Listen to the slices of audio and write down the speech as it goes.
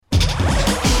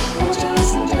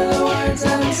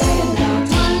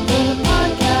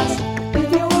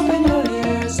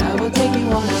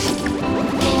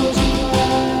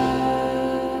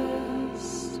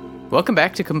Welcome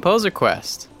back to Composer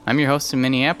Quest. I'm your host in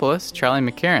Minneapolis, Charlie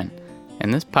McCarran,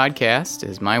 and this podcast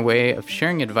is my way of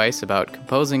sharing advice about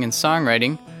composing and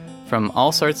songwriting from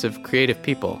all sorts of creative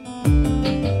people.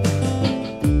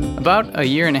 About a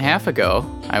year and a half ago,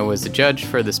 I was a judge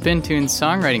for the Spin Tunes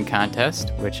Songwriting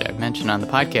Contest, which I've mentioned on the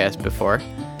podcast before,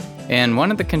 and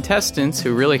one of the contestants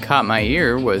who really caught my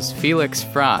ear was Felix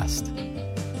Frost.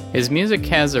 His music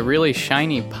has a really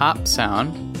shiny pop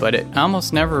sound, but it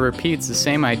almost never repeats the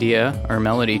same idea or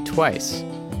melody twice.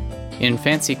 In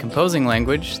fancy composing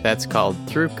language, that's called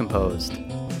through-composed.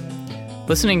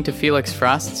 Listening to Felix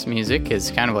Frost's music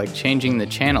is kind of like changing the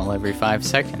channel every 5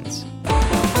 seconds.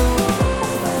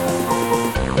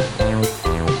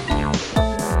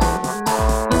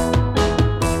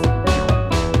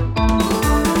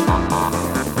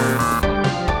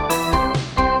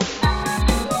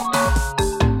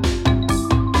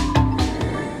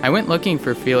 I went looking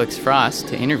for Felix Frost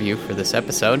to interview for this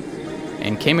episode,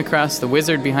 and came across the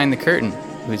wizard behind the curtain,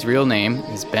 whose real name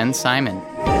is Ben Simon.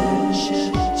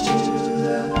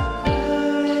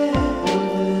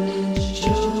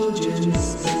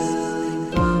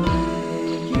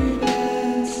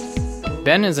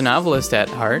 Ben is a novelist at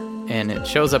heart, and it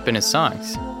shows up in his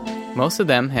songs. Most of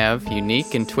them have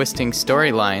unique and twisting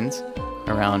storylines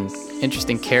around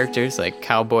interesting characters like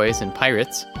cowboys and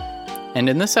pirates. And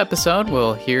in this episode,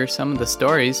 we'll hear some of the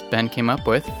stories Ben came up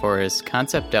with for his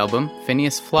concept album,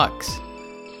 Phineas Flux.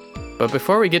 But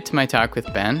before we get to my talk with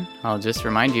Ben, I'll just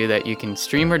remind you that you can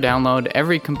stream or download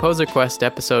every Composer Quest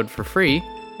episode for free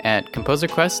at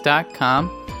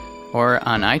composerquest.com or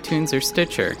on iTunes or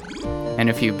Stitcher. And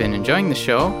if you've been enjoying the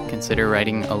show, consider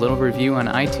writing a little review on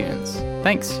iTunes.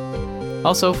 Thanks!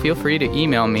 Also, feel free to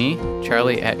email me,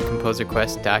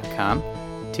 charlie@composerquest.com,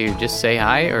 to just say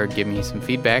hi or give me some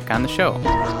feedback on the show.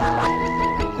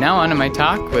 Now on to my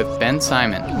talk with Ben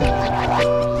Simon.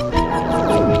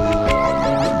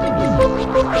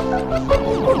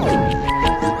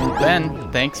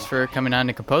 Ben, thanks for coming on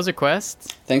to Composer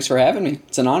Quest. Thanks for having me.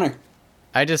 It's an honor.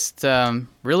 I just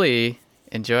really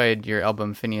enjoyed your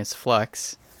album Phineas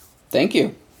Flux. Thank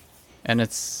you. And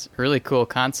it's a really cool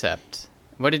concept.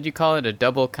 What did you call it? A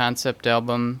double concept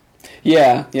album?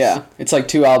 Yeah. It's like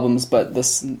 2 albums, but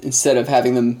this instead of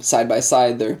having them side by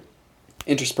side, they're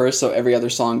interspersed, so every other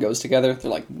song goes together.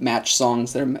 They're like match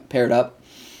songs that are paired up.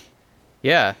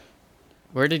 Yeah.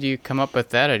 Where did you come up with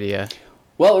that idea?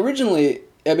 Well, originally,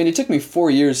 it took me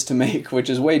 4 years to make, which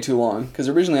is way too long, because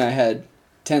originally I had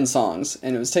 10 songs,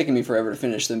 and it was taking me forever to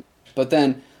finish them. But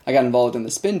then I got involved in the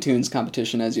Spin Tunes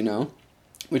competition, as you know,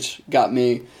 which got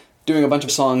me doing a bunch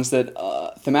of songs that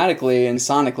thematically and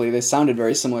sonically, they sounded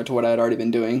very similar to what I had already been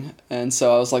doing. And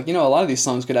so I was like, a lot of these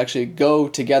songs could actually go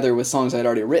together with songs I had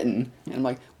already written. And I'm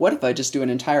like, what if I just do an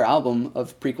entire album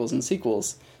of prequels and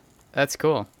sequels? That's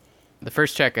cool. The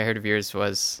first track I heard of yours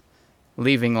was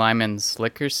Leaving Lyman's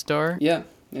Liquor Store. Yeah,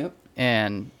 yep.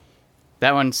 And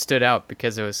that one stood out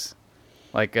because it was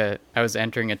like I was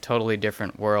entering a totally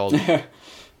different world.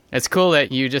 It's cool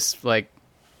that you just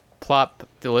plop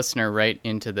the listener right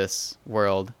into this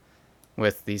world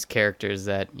with these characters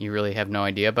that you really have no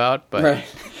idea about, but right.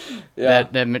 Yeah.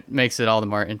 that makes it all the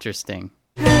more interesting.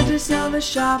 Had to sell the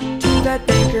shop to that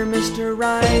banker, Mr.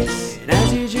 Rice. And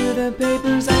as he drew the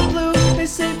papers, I blew a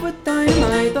safe with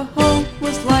dynamite. The hole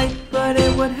was light, but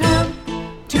it would have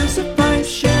to suffice.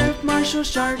 Sheriff Marshal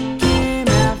Shark came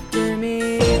after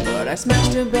me, but I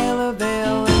smashed a bale of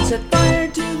ale and set fire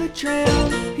to the trail.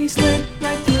 He slid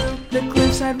right through the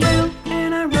cliffside rail,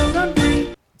 and I rode on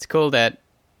free. It's cool that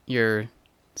your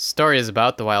story is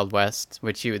about the Wild West,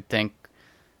 which you would think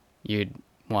you'd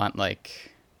want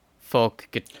folk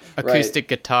acoustic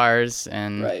guitars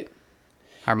and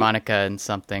harmonica and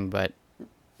something, but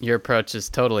your approach is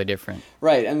totally different.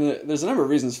 Right, and there's a number of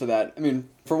reasons for that.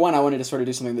 For one, I wanted to sort of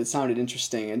do something that sounded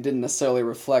interesting and didn't necessarily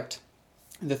reflect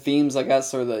the themes, I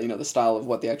guess, or the style of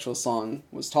what the actual song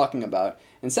was talking about.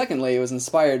 And secondly, it was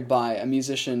inspired by a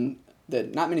musician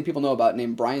that not many people know about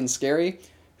named Brian Scarry,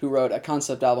 who wrote a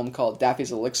concept album called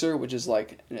Daffy's Elixir, which is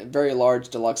like a very large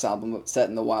deluxe album set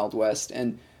in the Wild West,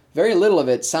 and very little of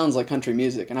it sounds like country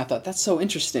music. And I thought, that's so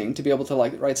interesting to be able to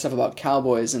write stuff about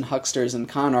cowboys and hucksters and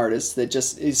con artists that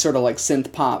just is sort of like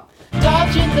synth pop.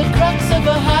 Dodging the crux of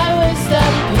a highway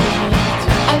stampede,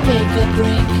 I make a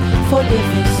break for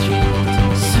Living Street.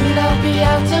 Soon I'll be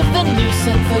out of the noose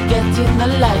and forgetting the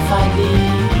life I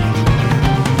lead.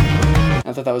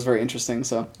 I thought that was very interesting,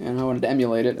 so I wanted to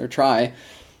emulate it or try.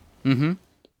 Mm-hmm.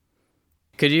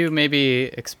 Could you maybe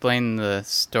explain the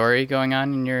story going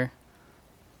on in your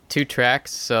 2 tracks?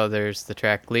 So there's the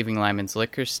track Leaving Lyman's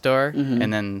Liquor Store,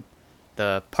 and then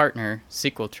the partner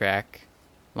sequel track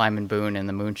Lyman Boone and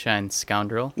the Moonshine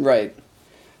Scoundrel. Right.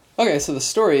 Okay, so the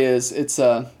story is, it's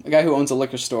a guy who owns a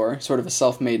liquor store, sort of a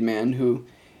self-made man who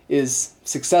is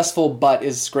successful but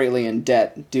is greatly in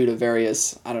debt due to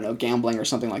various, gambling or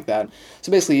something like that.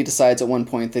 So basically he decides at one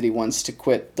point that he wants to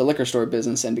quit the liquor store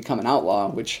business and become an outlaw,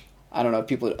 which, I don't know if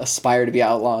people aspire to be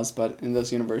outlaws, but in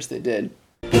this universe they did.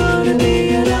 Gonna be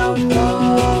an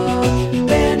outlaw,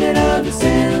 bandit of the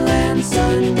Sandland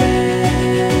Sunband.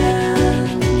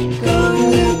 Go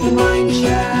loot the mine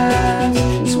shafts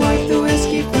and swipe the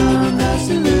whiskey from the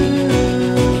saloons.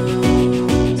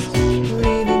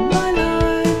 Leading my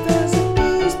life as a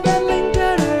booze peddling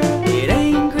debtor. It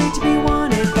ain't great to be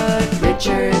wanted, but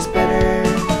richer is better.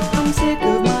 I'm sick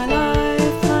of my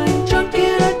life, I'm drunk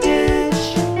in a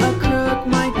ditch. A crook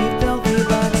might be filthy,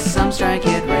 but some strike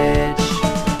it rich.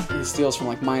 He steals from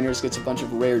miners, gets a bunch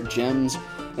of rare gems,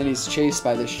 and he's chased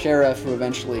by the sheriff who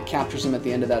eventually captures him at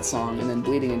the end of that song, and then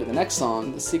bleeding into the next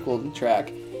song, the sequel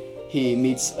track, he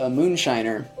meets a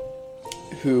moonshiner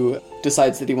who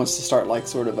decides that he wants to start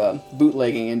sort of a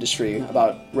bootlegging industry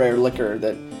about rare liquor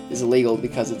that is illegal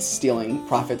because it's stealing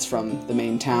profits from the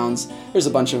main towns. There's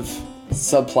a bunch of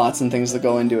subplots and things that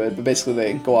go into it, but basically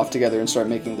they go off together and start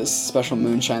making this special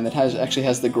moonshine that actually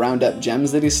has the ground up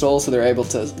gems that he stole, so they're able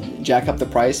to jack up the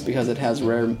price because it has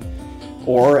rare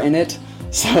ore in it.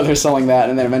 So they're selling that,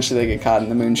 and then eventually they get caught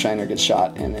and the moonshiner gets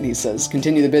shot, and then he says,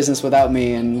 continue the business without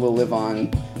me and we'll live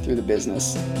on through the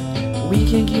business. We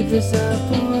can't keep this up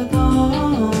for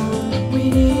long. We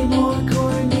need more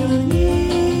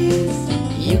Cornelius.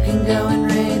 You can go and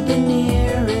raid the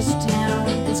nearest town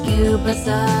and scoop us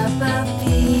up a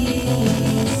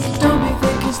feast. Don't be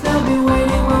fake, 'cause they'll be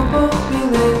waiting, we'll both be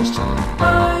lynched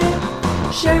by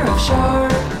Sheriff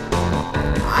Sharp.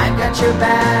 I've got your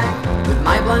back with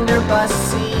my blunderbuss.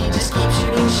 See, just keep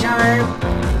shooting sharp.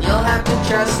 You'll have to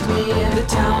trust me. The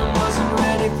town wasn't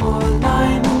ready for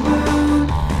Lyman Boone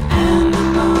and the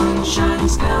Moonshine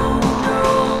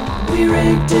Scoundrel. We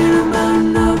raked in a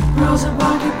mountain of pearls and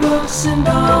pocketbooks and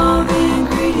all the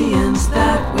ingredients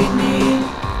that we need.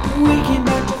 We came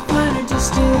back to Flannery to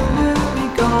still be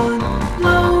gone,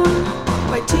 blown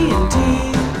by TNT.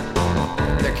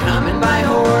 They're coming by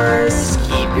horse,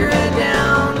 keep your head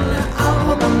down. I'll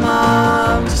hold them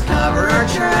up, just cover our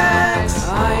tracks.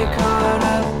 I caught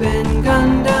up and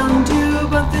gunned down too,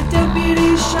 but the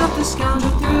deputy shot the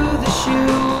scoundrel through the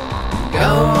shoe.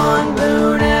 Go on,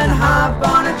 Boone, and hop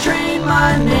on a train.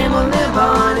 My name will live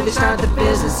on if you start the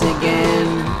business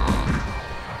again.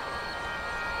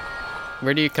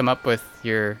 Where do you come up with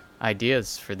your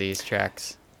ideas for these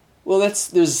tracks? Well,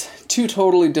 there's two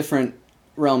totally different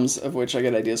realms of which I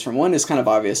get ideas from. One is kind of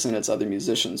obvious, and it's other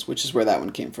musicians, which is where that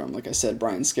one came from. Like I said,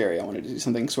 Brian Scary. I wanted to do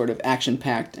something sort of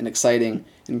action-packed and exciting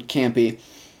and campy.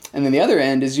 And then the other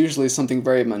end is usually something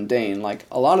very mundane. Like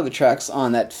a lot of the tracks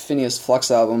on that Phineas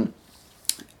Flux album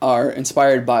are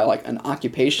inspired by an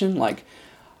occupation. Like,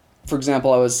 for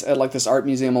example, I was at this art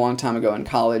museum a long time ago in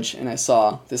college, and I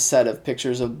saw this set of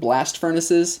pictures of blast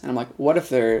furnaces, and I'm like, what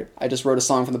if I just wrote a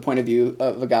song from the point of view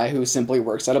of a guy who simply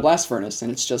works at a blast furnace,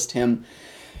 and it's just him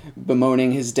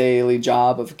bemoaning his daily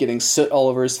job of getting soot all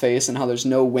over his face and how there's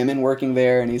no women working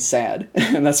there, and he's sad.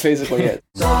 And that's basically it.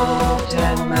 Salt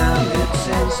and mallets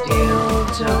and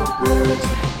steel-toed boots,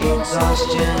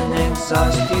 exhaustion,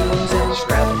 exhaust fumes, and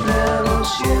scrap metal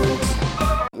chutes.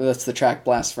 That's the track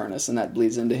Blast Furnace, and that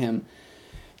bleeds into him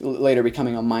later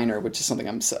becoming a miner, which is something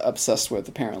I'm obsessed with,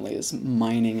 apparently, is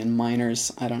mining and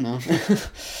miners. I don't know.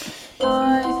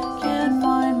 I can't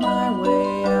find my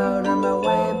way out or my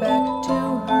way back to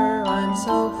her. I'm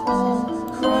so full.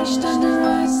 Crushed under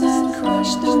ice and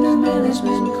crushed under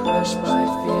management. Crushed by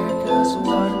fear, 'cause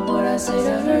what would I say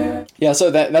to her? Yeah,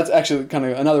 so that's actually kind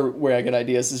of another way I get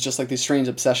ideas, is just these strange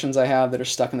obsessions I have that are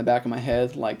stuck in the back of my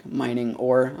head, like mining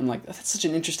ore. I'm like, that's such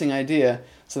an interesting idea.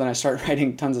 So then I start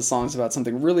writing tons of songs about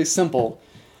something really simple,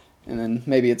 and then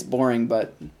maybe it's boring,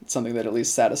 but it's something that at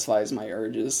least satisfies my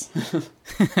urges.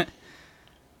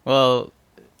 Well,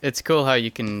 it's cool how you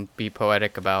can be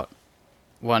poetic about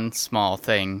one small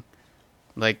thing.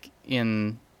 Like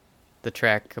in the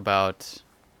track about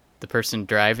the person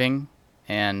driving,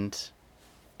 and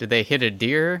did they hit a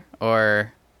deer,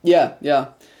 or? Yeah,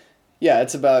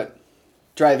 it's about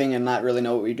driving and not really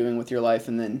know what you're doing with your life,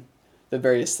 and then the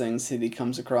various things that he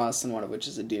comes across, and one of which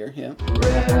is a deer, yeah.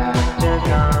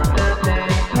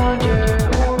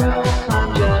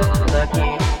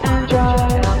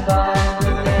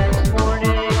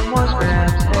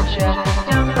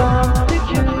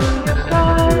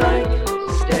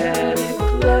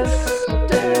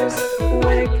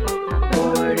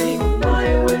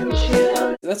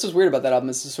 That's was weird about that album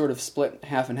is it's sort of split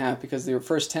half and half, because the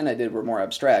first 10 I did were more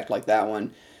abstract, like that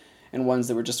one, and ones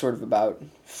that were just sort of about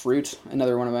fruit.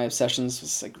 Another one of my obsessions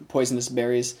was like poisonous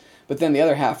berries. But then the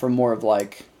other half are more of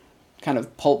like kind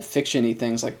of pulp fiction-y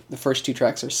things. Like the first 2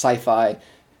 tracks are sci-fi.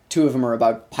 2 of them are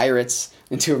about pirates,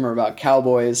 and 2 of them are about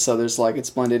cowboys. So there's like, it's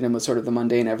blended in with sort of the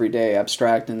mundane, everyday,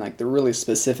 abstract, and like the really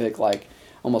specific, like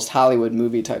almost Hollywood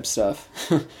movie type stuff.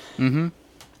 Mm-hmm.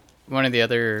 One of the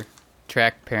other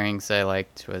track pairings I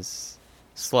liked was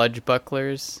Sludge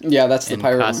Bucklers. Yeah, that's the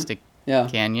pirate Caustic one. Yeah.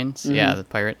 Canyons. Mm-hmm. Yeah, the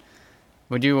pirate.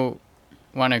 Would you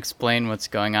want to explain what's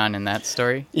going on in that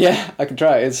story? Yeah, I can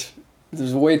try.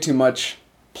 There's way too much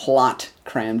plot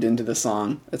crammed into the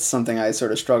song. It's something I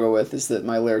sort of struggle with, is that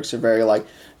my lyrics are very like,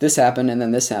 this happened, and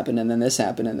then this happened, and then this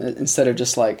happened, and instead of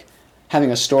just like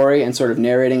having a story and sort of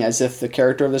narrating as if the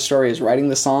character of the story is writing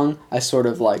the song, I sort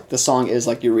of like, the song is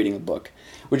like you're reading a book,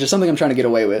 which is something I'm trying to get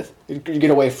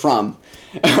away from,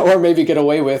 or maybe get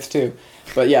away with too.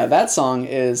 But yeah, that song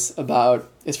is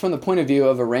it's from the point of view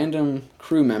of a random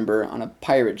crew member on a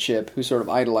pirate ship who sort of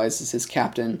idolizes his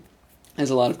captain, as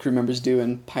a lot of crew members do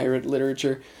in pirate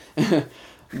literature.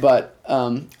 But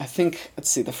I think, let's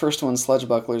see, the first one, Sludge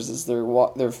Bucklers, is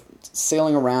they're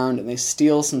sailing around and they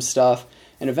steal some stuff,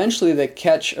 and eventually they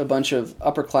catch a bunch of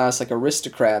upper class, like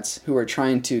aristocrats, who are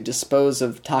trying to dispose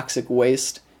of toxic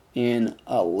waste in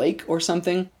a lake or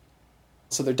something.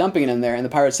 So they're dumping it in there, and the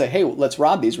pirates say, hey, let's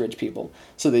rob these rich people.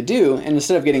 So they do, and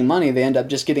instead of getting money, they end up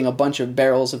just getting a bunch of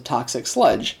barrels of toxic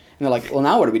sludge. And they're like, well,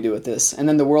 now what do we do with this? And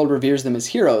then the world reveres them as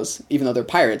heroes, even though they're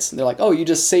pirates. They're like, oh, you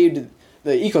just saved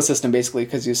the ecosystem, basically,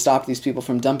 because you stopped these people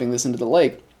from dumping this into the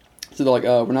lake. So they're like,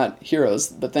 oh, we're not heroes,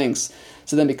 but thanks.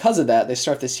 So then because of that, they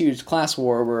start this huge class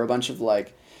war where a bunch of,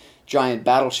 like, giant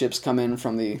battleships come in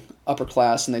from the upper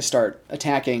class and they start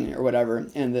attacking or whatever,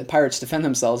 and the pirates defend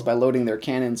themselves by loading their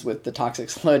cannons with the toxic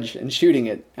sludge and shooting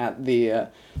it at the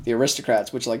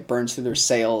aristocrats, which like burns through their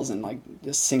sails and like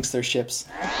just sinks their ships.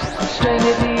 Strain of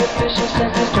the official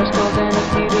census, dress code and a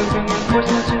theater,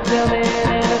 reinforcements to fill in,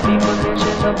 and a few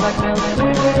positions of black melon.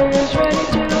 Winter is ready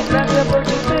to blast the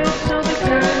birds with so the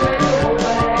current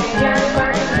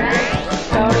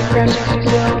powder crashing to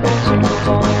zero and circles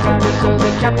all around it, so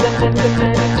the captain and the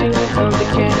men to load the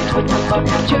cannons with the luck.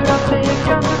 Shoot off the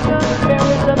guns of the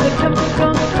barrels of the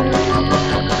chemical.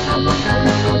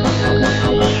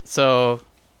 So,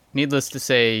 needless to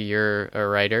say, you're a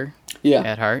writer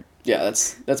at heart. Yeah,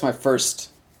 that's my first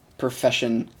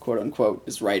profession, quote unquote,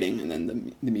 is writing, and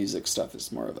then the music stuff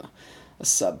is more of a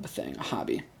sub thing, a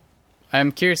hobby.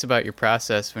 I'm curious about your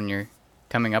process when you're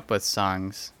coming up with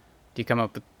songs. Do you come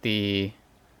up with the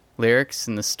lyrics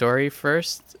and the story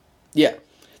first? Yeah,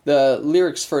 the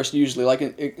lyrics first usually. Like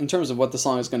in terms of what the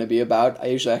song is going to be about, I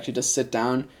usually actually just sit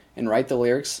down and write the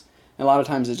lyrics. And a lot of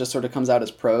times it just sort of comes out as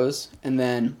prose, and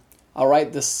then I'll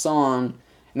write the song,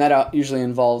 and that usually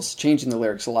involves changing the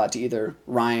lyrics a lot to either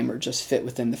rhyme or just fit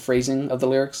within the phrasing of the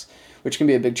lyrics, which can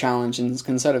be a big challenge and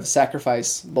can sort of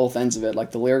sacrifice both ends of it.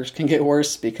 Like the lyrics can get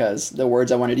worse because the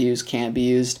words I wanted to use can't be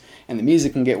used, and the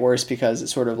music can get worse because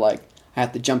it's sort of like I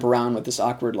have to jump around with this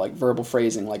awkward like verbal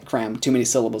phrasing, like cram too many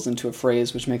syllables into a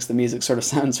phrase, which makes the music sort of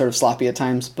sound sort of sloppy at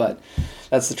times, but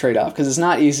that's the trade-off, because it's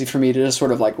not easy for me to just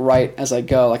sort of like write as I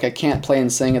go. Like I can't play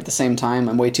and sing at the same time.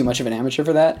 I'm way too much of an amateur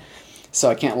for that. So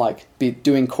I can't like be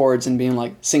doing chords and being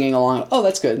like singing along, oh,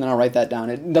 that's good, and then I'll write that down.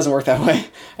 It doesn't work that way.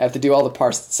 I have to do all the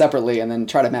parts separately and then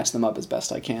try to match them up as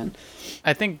best I can.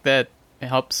 I think that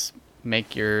helps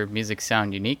make your music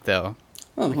sound unique, though,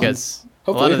 because a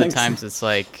hopefully, lot of the times it's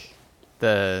like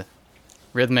the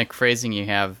rhythmic phrasing you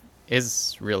have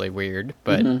is really weird,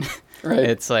 but right.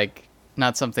 It's like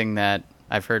not something that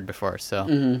I've heard before,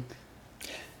 so...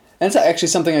 And it's actually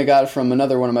something I got from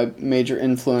another one of my major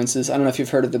influences. I don't know if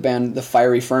you've heard of the band The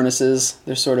Fiery Furnaces.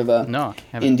 They're sort of a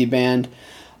indie band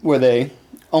where they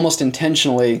almost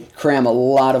intentionally cram a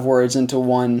lot of words into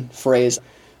one phrase.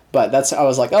 But I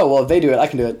was like, oh, well, if they do it, I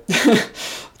can do it.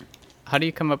 How do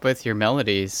you come up with your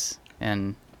melodies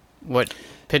and what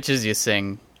pitches you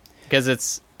sing?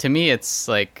 Because to me, it's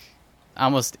like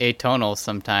almost atonal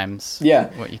sometimes.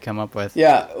 Yeah. What you come up with.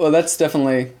 Yeah, well, that's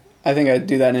definitely... I think I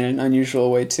do that in an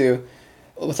unusual way, too.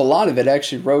 With a lot of it, I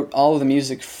actually wrote all of the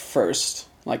music first.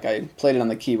 Like, I played it on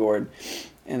the keyboard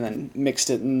and then mixed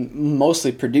it and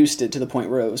mostly produced it to the point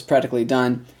where it was practically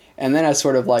done. And then I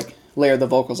sort of, like, layered the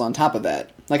vocals on top of that.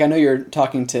 Like, I know you're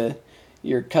talking to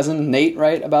your cousin, Nate,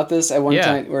 right, about this at one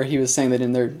time, where he was saying that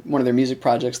in one of their music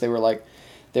projects, they were like,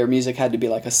 their music had to be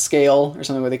like a scale or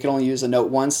something where they could only use a note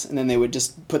once, and then they would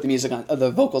just put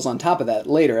the vocals on top of that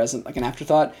later as like an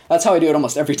afterthought. That's how I do it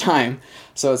almost every time.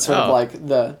 So it's sort of like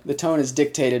the tone is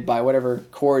dictated by whatever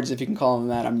chords, if you can call them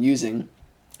that, I'm using.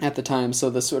 at the time, so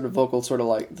the sort of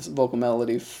this vocal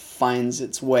melody finds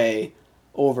its way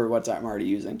over what I'm already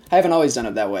using. I haven't always done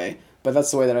it that way, but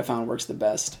that's the way that I found works the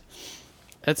best.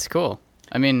 That's cool.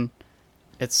 I mean,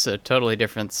 it's a totally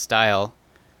different style.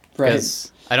 Right.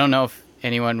 Because I don't know if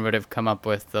anyone would have come up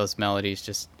with those melodies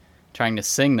just trying to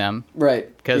sing them.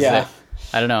 Right. Because yeah.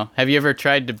 I don't know. Have you ever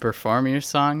tried to perform your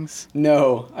songs?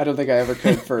 No, I don't think I ever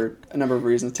could for a number of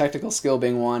reasons. Technical skill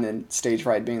being one and stage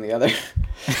fright being the other.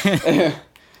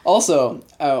 Also,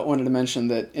 I wanted to mention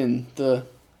that in the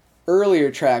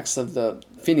earlier tracks of the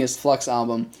Phineas Flux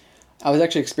album, I was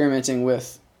actually experimenting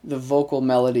with the vocal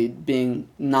melody being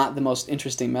not the most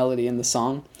interesting melody in the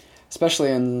song,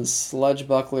 especially in Sludge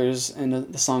Bucklers and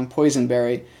the song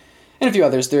Poisonberry, and a few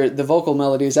others. The vocal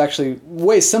melody is actually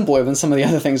way simpler than some of the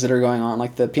other things that are going on.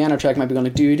 Like the piano track might be going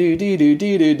like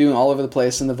do all over the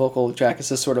place, and the vocal track is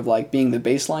just sort of like being the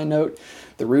bass line note,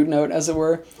 the root note, as it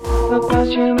were.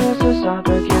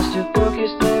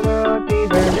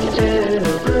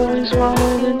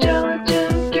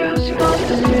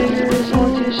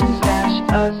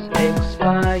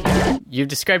 You've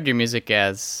described your music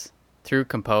as through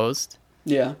composed.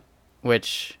 Yeah.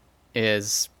 Which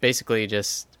is basically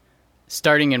just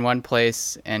starting in one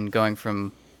place and going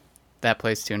from that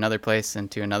place to another place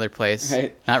and to another place.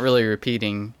 Right. Not really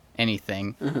repeating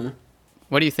anything. Mm-hmm.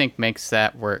 What do you think makes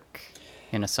that work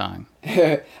in a song?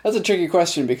 That's a tricky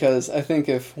question, because I think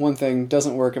if one thing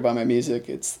doesn't work about my music,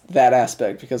 it's that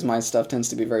aspect, because my stuff tends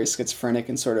to be very schizophrenic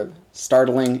and sort of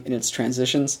startling in its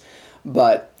transitions.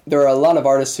 But there are a lot of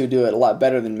artists who do it a lot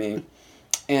better than me.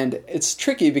 And it's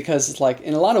tricky because it's like,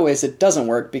 in a lot of ways it doesn't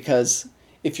work, because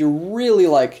if you're really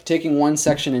like taking one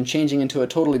section and changing into a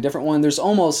totally different one, there's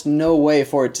almost no way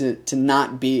for it to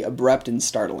not be abrupt and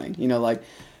startling. You know, like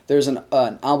there's an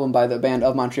album by the band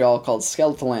of Montreal called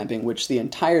Skeletal Lamping, which the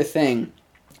entire thing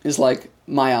is like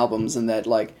my albums, in that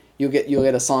like you'll get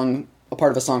a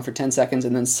part of a song for 10 seconds,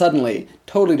 and then suddenly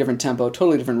totally different tempo,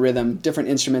 totally different rhythm, different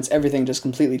instruments, everything just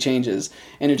completely changes,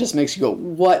 and it just makes you go,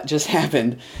 what just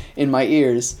happened in my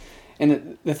ears?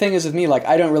 And the thing is with me, like,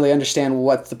 I don't really understand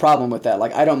what's the problem with that.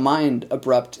 Like, I don't mind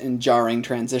abrupt and jarring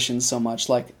transitions so much.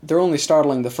 Like, they're only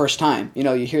startling the first time. You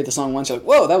know, you hear the song once, you're like,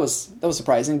 whoa, that was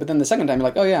surprising. But then the second time, you're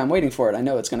like, oh yeah, I'm waiting for it. I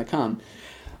know it's going to come.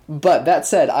 But that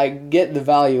said, I get the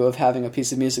value of having a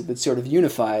piece of music that's sort of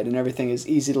unified and everything is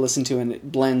easy to listen to and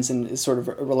it blends and is sort of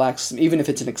relaxed. Even if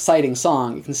it's an exciting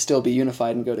song, it can still be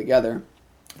unified and go together.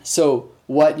 So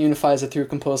what unifies a through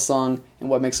composed song and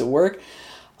what makes it work?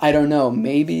 I don't know,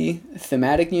 maybe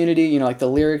thematic unity, you know, like the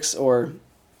lyrics or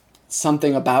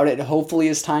something about it hopefully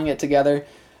is tying it together.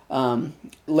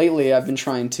 Lately I've been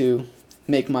trying to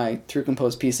make my through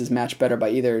composed pieces match better by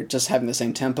either just having the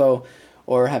same tempo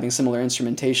or having similar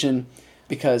instrumentation,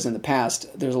 because in the past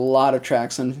there's a lot of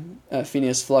tracks on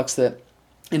Phineas Flux that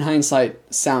in hindsight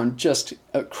sound just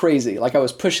crazy, like I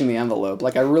was pushing the envelope,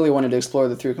 like I really wanted to explore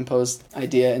the through composed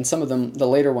idea, and some of them, the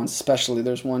later ones especially,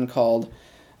 there's one called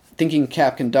Thinking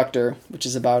Cap Conductor, which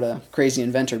is about a crazy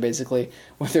inventor, basically,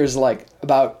 where there's like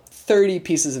about 30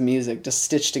 pieces of music just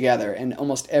stitched together, and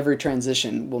almost every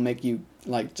transition will make you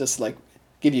like just like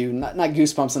give you not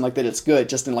goosebumps and like that it's good,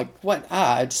 just in like what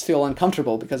I just feel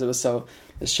uncomfortable because the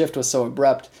shift was so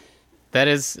abrupt. That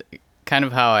is kind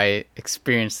of how I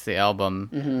experienced the album.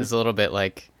 Mm-hmm. It's a little bit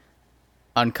like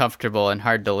uncomfortable and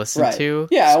hard to listen to.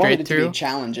 Yeah, straight I wanted it through. To be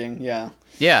challenging.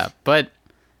 Yeah, but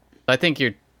I think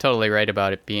you're totally right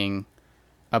about it being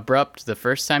abrupt the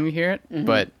first time you hear it, mm-hmm.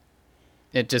 but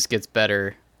it just gets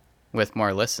better with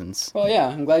more listens. Well, yeah,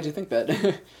 I'm glad you think that.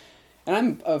 And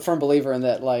I'm a firm believer in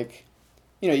that, like,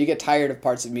 you know, you get tired of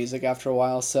parts of music after a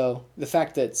while, so the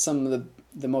fact that some of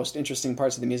the most interesting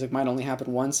parts of the music might only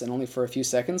happen once and only for a few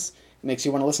seconds makes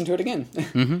you want to listen to it again.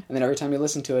 Mm-hmm. And then every time you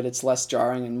listen to it, it's less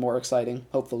jarring and more exciting,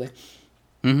 hopefully.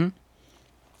 Mm-hmm.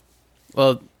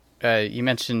 Well, you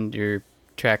mentioned your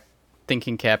track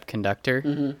Thinking Cap Conductor.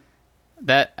 Mm-hmm.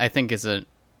 That, I think, is a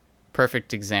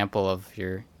perfect example of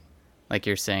your, like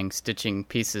you're saying, stitching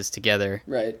pieces together.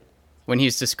 Right. When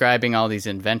he's describing all these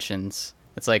inventions,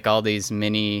 it's like all these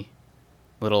mini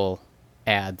little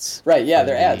ads. Right, yeah,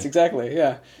 they're ads, exactly,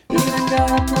 yeah.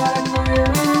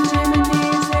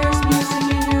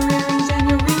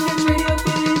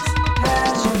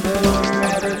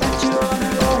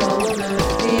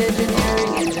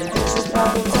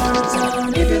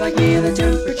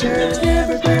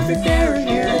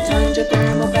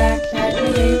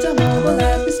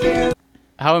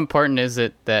 How important is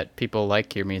it that people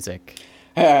like your music?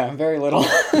 Very little.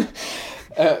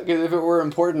 Because if it were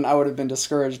important, I would have been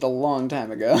discouraged a long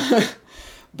time ago.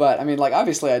 But I mean, like,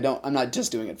 obviously I'm not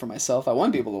just doing it for myself. I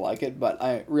want people to like it, but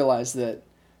I realize that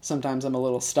sometimes I'm a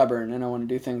little stubborn and I want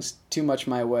to do things too much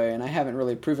my way, and I haven't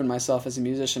really proven myself as a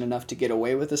musician enough to get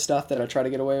away with the stuff that I try to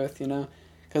get away with, you know?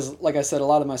 Because, like I said, a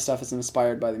lot of my stuff is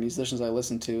inspired by the musicians I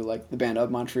listen to, like the band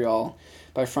Of Montreal,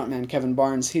 by frontman Kevin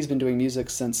Barnes. He's been doing music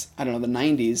since, I don't know, the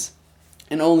 90s,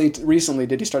 and only recently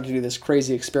did he start to do this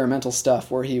crazy experimental stuff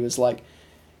where he was like,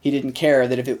 he didn't care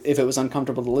that if it was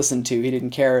uncomfortable to listen to, he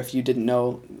didn't care if you didn't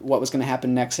know what was going to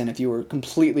happen next, and if you were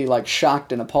completely like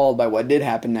shocked and appalled by what did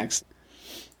happen next.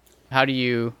 How do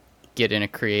you get in a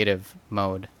creative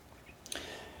mode?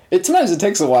 Sometimes it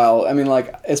takes a while. I mean,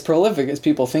 like, as prolific as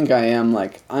people think I am,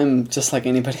 like, I'm just like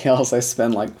anybody else. I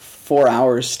spend like 4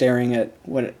 hours staring at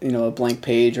a blank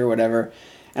page or whatever,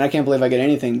 and I can't believe I get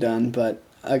anything done, but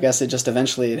I guess it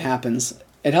happens.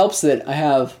 It helps that I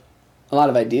have a lot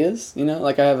of ideas, you know?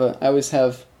 Like, I always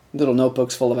have little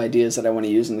notebooks full of ideas that I want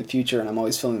to use in the future, and I'm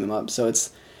always filling them up, so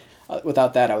it's...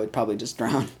 without that, I would probably just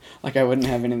drown. Like, I wouldn't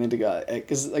have anything to go...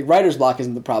 Because, like, writer's block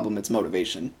isn't the problem. It's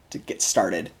motivation to get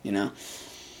started, you know?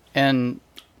 And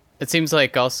it seems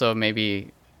like also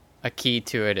maybe a key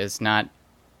to it is not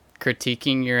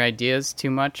critiquing your ideas too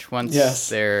much once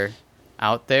they're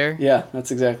out there. Yeah,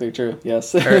 that's exactly true.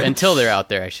 Yes. Or until they're out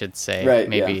there, I should say. Right,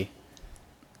 Maybe. yeah.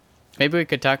 Maybe we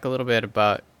could talk a little bit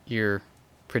about your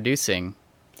producing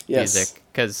music.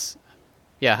 Because,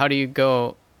 how do you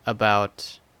go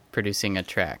about producing a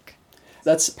track?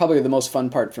 That's probably the most fun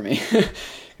part for me.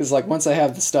 Because, like, once I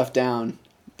have the stuff down,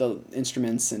 the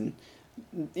instruments and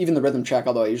even the rhythm track,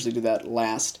 although I usually do that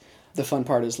last, the fun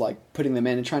part is, like, putting them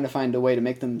in and trying to find a way to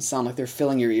make them sound like they're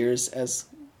filling your ears as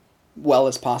well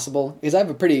as possible. Because I have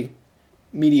a pretty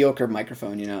mediocre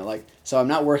microphone, you know, like, so I'm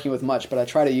not working with much, but I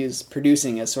try to use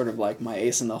producing as sort of like my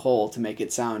ace in the hole to make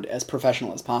it sound as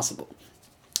professional as possible.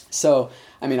 So,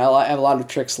 I mean, I have a lot of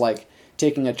tricks like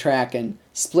taking a track and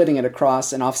splitting it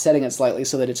across and offsetting it slightly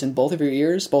so that it's in both of your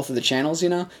ears, both of the channels, you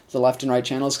know, the left and right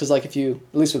channels. Because, like, if you,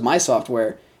 at least with my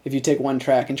software, if you take one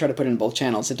track and try to put it in both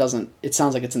channels, it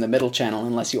sounds like it's in the middle channel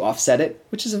unless you offset it,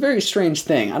 which is a very strange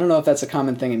thing. I don't know if that's a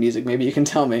common thing in music. Maybe you can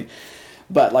tell me.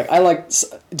 But, like, I like,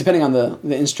 depending on the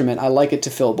instrument, I like it to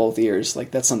fill both ears.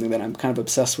 Like, that's something that I'm kind of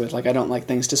obsessed with. Like, I don't like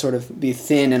things to sort of be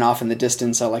thin and off in the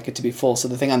distance. I like it to be full. So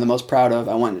the thing I'm the most proud of,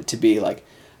 I want it to be, like,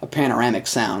 a panoramic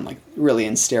sound, like, really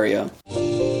in stereo.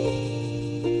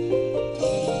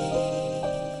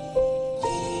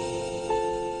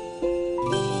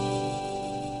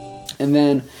 And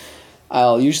then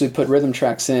I'll usually put rhythm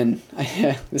tracks in.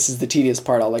 This is the tedious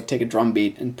part. I'll, like, take a drum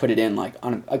beat and put it in, like,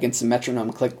 against a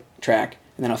metronome click track,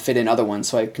 and then I'll fit in other ones.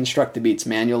 So I construct the beats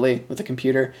manually with a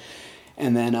computer,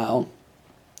 and then I'll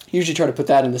usually try to put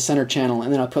that in the center channel,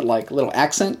 and then I'll put, like, little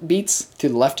accent beats to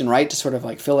the left and right to sort of,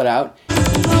 like, fill it out.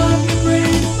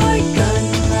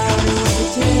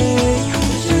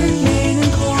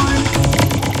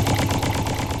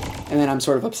 And then I'm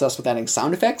sort of obsessed with adding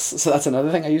sound effects, so that's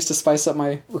another thing I use to spice up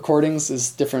my recordings,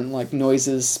 is different, like,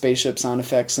 noises, spaceship sound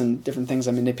effects, and different things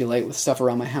I manipulate with stuff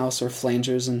around my house, or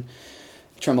flangers and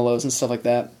tremolos and stuff like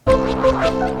that.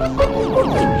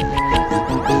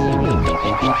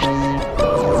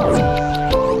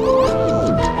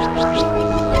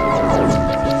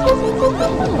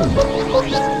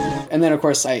 And then, of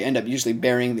course, I end up usually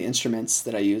burying the instruments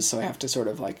that I use, so I have to sort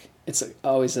of, like, it's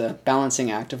always a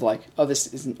balancing act of, like, oh,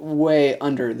 this is way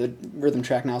under the rhythm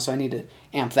track now, so I need to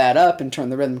amp that up and turn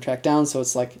the rhythm track down, so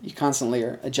it's like you constantly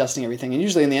are adjusting everything. And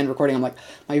usually in the end recording, I'm like,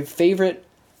 my favorite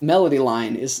melody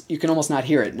line is, you can almost not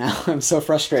hear it now. I'm so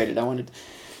frustrated.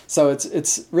 So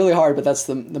it's really hard, but that's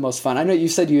the most fun. I know you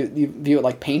said you view it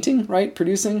like painting, right?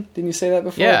 Producing? Didn't you say that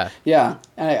before? Yeah. Yeah.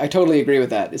 I totally agree with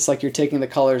that. It's like you're taking the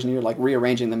colors and you're, like,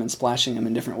 rearranging them and splashing them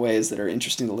in different ways that are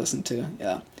interesting to listen to.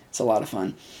 Yeah. It's a lot of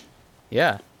fun.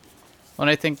 Yeah. Well, and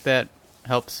I think that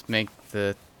helps make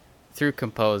the through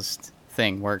composed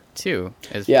thing work too,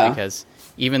 because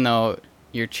even though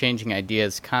you're changing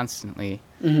ideas constantly,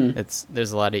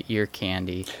 there's a lot of ear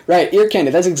candy. Right, ear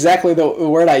candy. That's exactly the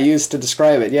word I use to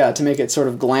describe it. Yeah, to make it sort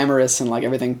of glamorous and, like,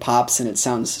 everything pops and it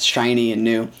sounds shiny and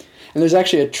new. And there's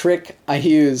actually a trick I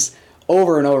use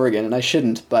over and over again, and I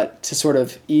shouldn't, but to sort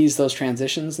of ease those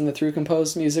transitions in the through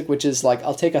composed music, which is, like,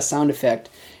 I'll take a sound effect,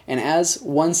 and as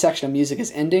one section of music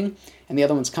is ending and the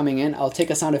other one's coming in, I'll take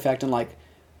a sound effect and, like,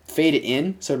 fade it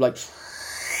in, sort of like,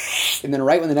 and then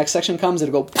right when the next section comes,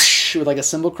 it'll go with, like, a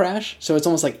cymbal crash. So it's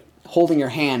almost like holding your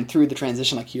hand through the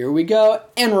transition, like, here we go,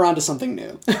 and we're on to something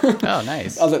new. Oh,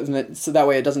 nice. So that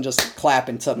way it doesn't just clap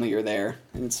and suddenly you're there.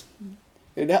 And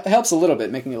it helps a little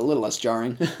bit, making it a little less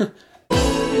jarring.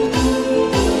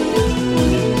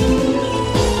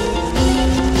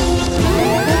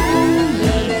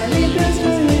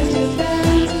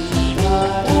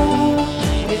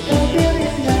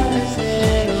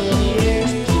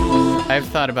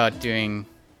 thought about doing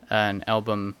an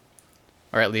album,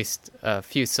 or at least a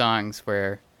few songs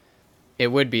where it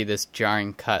would be this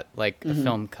jarring cut, like a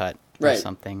film cut or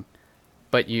something,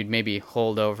 but you'd maybe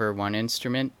hold over one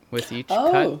instrument with each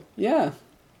cut. Oh, yeah.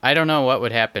 I don't know what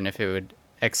would happen if it would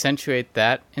accentuate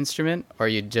that instrument, or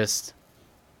you'd just...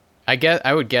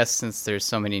 I would guess, since there's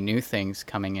so many new things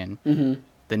coming in,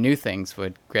 the new things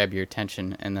would grab your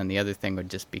attention, and then the other thing would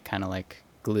just be kind of like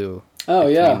glue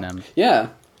between them. Yeah.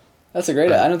 That's a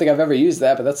great... I don't think I've ever used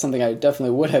that, but that's something I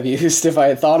definitely would have used if I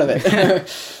had thought of it.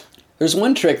 There's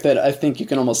one trick that I think you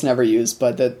can almost never use,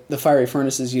 but that the Fiery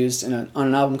Furnaces used on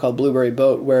an album called Blueberry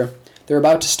Boat, where they're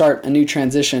about to start a new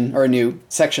transition, or a new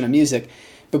section of music,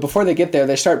 but before they get there,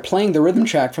 they start playing the rhythm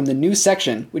track from the new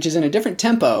section, which is in a different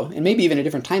tempo, and maybe even a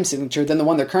different time signature than the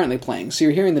one they're currently playing. So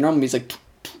you're hearing the normal music,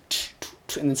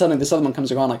 and then suddenly this other one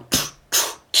comes around like,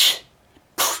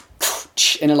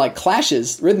 and it like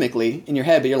clashes rhythmically in your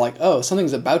head, but you're like, oh,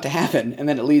 something's about to happen, and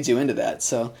then it leads you into that.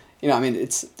 So, I mean,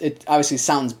 it obviously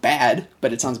sounds bad,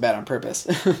 but it sounds bad on purpose.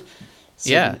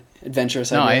 Yeah.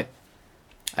 Adventurous No, idea.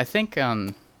 I think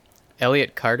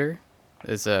Elliott Carter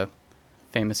is a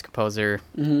famous composer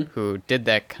who did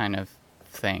that kind of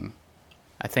thing.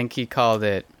 I think he called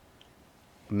it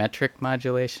metric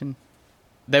modulation.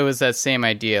 There was that same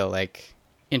idea, like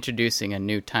introducing a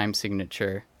new time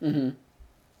signature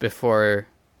before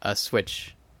a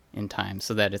switch in time,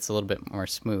 so that it's a little bit more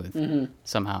smooth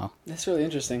somehow. That's really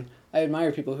interesting. I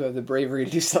admire people who have the bravery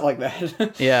to do stuff like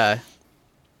that. Yeah.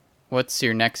 What's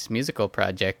your next musical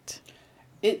project?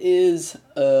 It is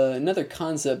another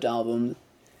concept album.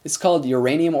 It's called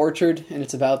Uranium Orchard, and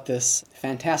it's about this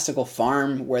fantastical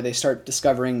farm where they start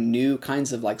discovering new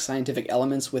kinds of like scientific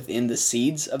elements within the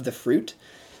seeds of the fruit.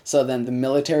 So then the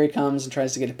military comes and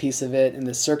tries to get a piece of it, and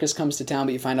the circus comes to town,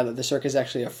 but you find out that the circus is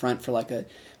actually a front for like a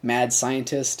mad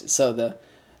scientist. So the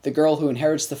girl who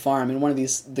inherits the farm and one of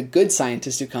the good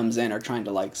scientists who comes in are trying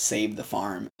to like save the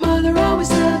farm. Mother always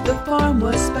said the farm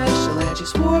was special, and she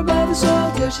swore by the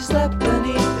soil till she slept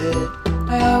beneath it.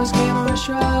 I always gave her a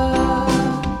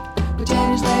shrug, but 10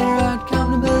 years later I'd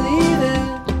come to believe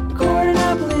it. Corn and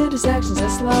apple intersections that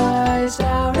sliced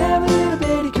out every little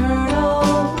bitty kernel.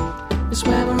 They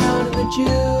swam around in the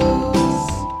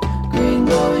juice, green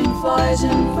glowing flies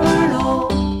infernal.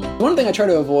 One thing I try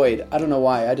to avoid, I don't know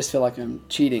why, I just feel like I'm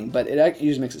cheating, but it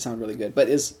usually makes it sound really good, but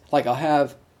is like I'll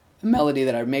have a melody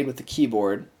that I've made with the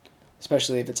keyboard,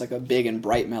 especially if it's like a big and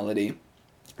bright melody,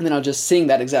 and then I'll just sing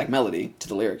that exact melody to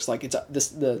the lyrics. Like it's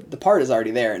the part is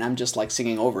already there, and I'm just like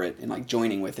singing over it and like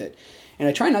joining with it. And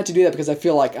I try not to do that because I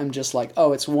feel like I'm just like,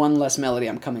 oh, it's one less melody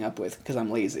I'm coming up with because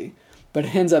I'm lazy. But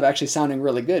it ends up actually sounding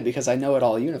really good because I know it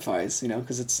all unifies,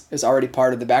 because it's already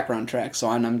part of the background track, so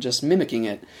I'm just mimicking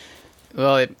it.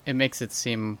 Well, it makes it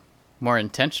seem more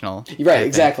intentional. Right,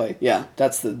 exactly. Yeah,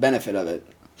 that's the benefit of it.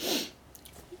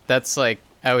 That's like,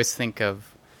 I always think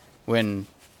of when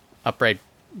upright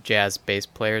jazz bass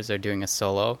players are doing a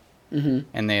solo,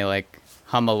 and they like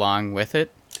hum along with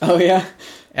it. Oh, yeah?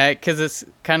 Because it's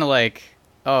kind of like,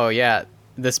 oh, yeah,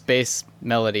 this bass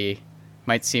melody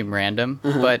might seem random,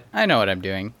 but I know what I'm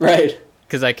doing. Right.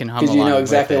 Because I can hum along with it. Because you know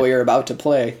exactly what you're about to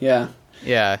play, yeah.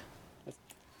 Yeah.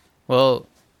 Well,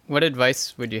 what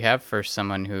advice would you have for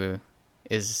someone who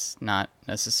is not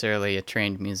necessarily a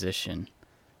trained musician,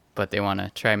 but they want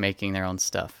to try making their own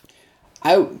stuff?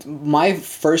 My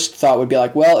first thought would be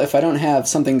like, well, if I don't have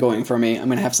something going for me, I'm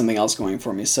going to have something else going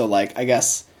for me. So, like, I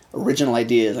guess original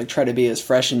ideas, like, try to be as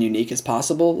fresh and unique as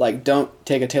possible. Like, don't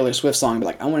take a Taylor Swift song and be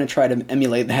like, I want to try to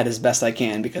emulate that as best I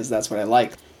can because that's what I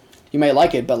like. You might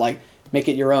like it, but, like, make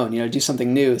it your own, do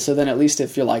something new. So then at least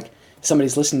if you're like,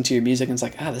 somebody's listening to your music and it's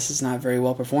like, this is not very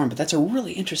well performed, but that's a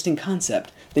really interesting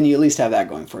concept, then you at least have that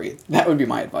going for you. That would be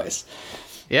my advice.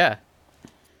 Yeah.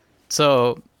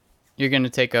 So, you're going to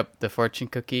take up the fortune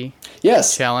cookie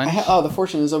challenge? The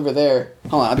fortune is over there.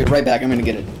 Hold on, I'll be right back. I'm going to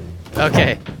get it.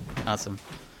 Okay. Awesome.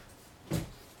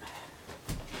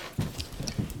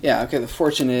 Yeah, okay, the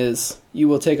fortune is, you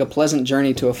will take a pleasant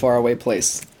journey to a faraway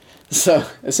place. So,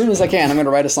 as soon as I can, I'm going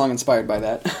to write a song inspired by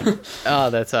that. Oh,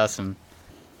 that's awesome.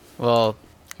 Well,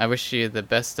 I wish you the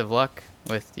best of luck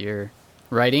with your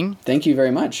writing. Thank you very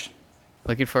much.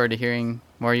 Looking forward to hearing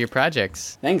more of your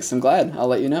projects. Thanks, I'm glad. I'll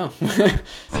let you know.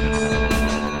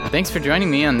 Thanks for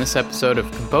joining me on this episode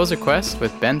of Composer Quest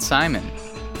with Ben Simon.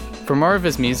 For more of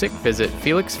his music, visit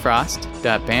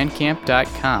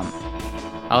felixfrost.bandcamp.com.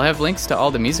 I'll have links to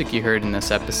all the music you heard in this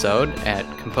episode at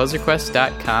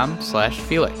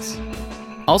composerquest.com/Felix.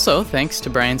 Also, thanks to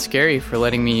Brian Scarry for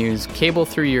letting me use Cable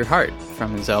Through Your Heart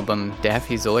from his album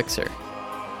Daffy's Elixir.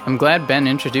 I'm glad Ben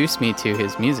introduced me to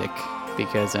his music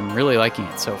because I'm really liking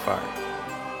it so far.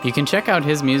 You can check out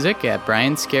his music at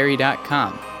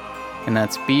brianscary.com, and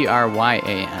that's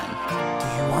BRYAN. Do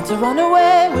you want to run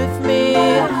away with me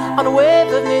on a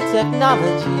wave of new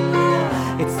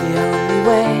technology? It's the only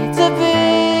way to be.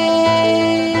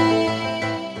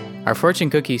 Our Fortune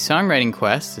Cookie songwriting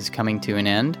quest is coming to an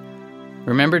end.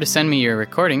 Remember to send me your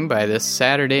recording by this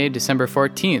Saturday, December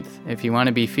 14th, if you want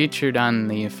to be featured on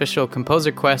the official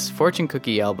Composer Quest Fortune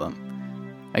Cookie album.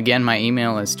 Again, my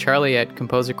email is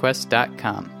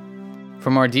charlie@composerquest.com.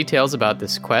 For more details about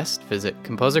this quest, visit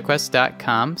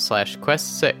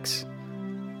composerquest.com/quest6.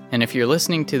 And if you're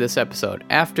listening to this episode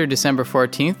after December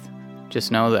 14th,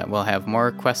 just know that we'll have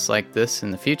more quests like this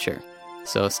in the future.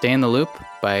 So stay in the loop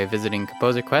by visiting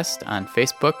Composer Quest on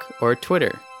Facebook or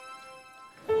Twitter.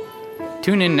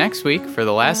 Tune in next week for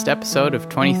the last episode of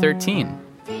 2013.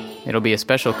 It'll be a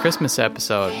special Christmas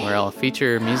episode where I'll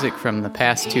feature music from the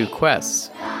past two quests,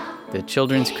 the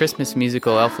children's Christmas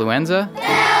musical Elfluenza,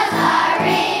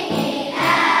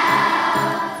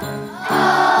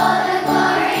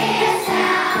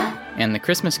 and the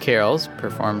Christmas carols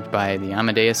performed by the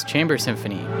Amadeus Chamber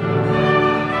Symphony.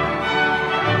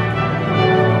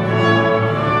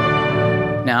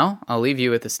 Now, I'll leave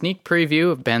you with a sneak preview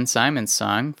of Ben Simon's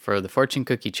song for the Fortune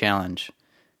Cookie Challenge.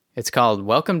 It's called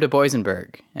Welcome to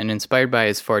Boysenberg, and inspired by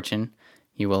his fortune,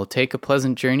 you will take a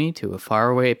pleasant journey to a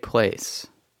faraway place.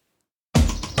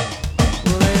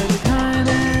 Well, there's a time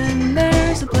and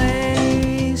there's a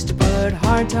place to put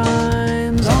hard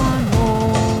times on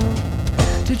hold,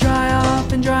 to dry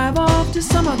off and drive off to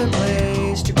some other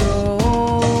place to grow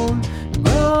old,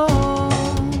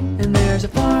 and there's a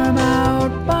farm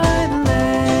out by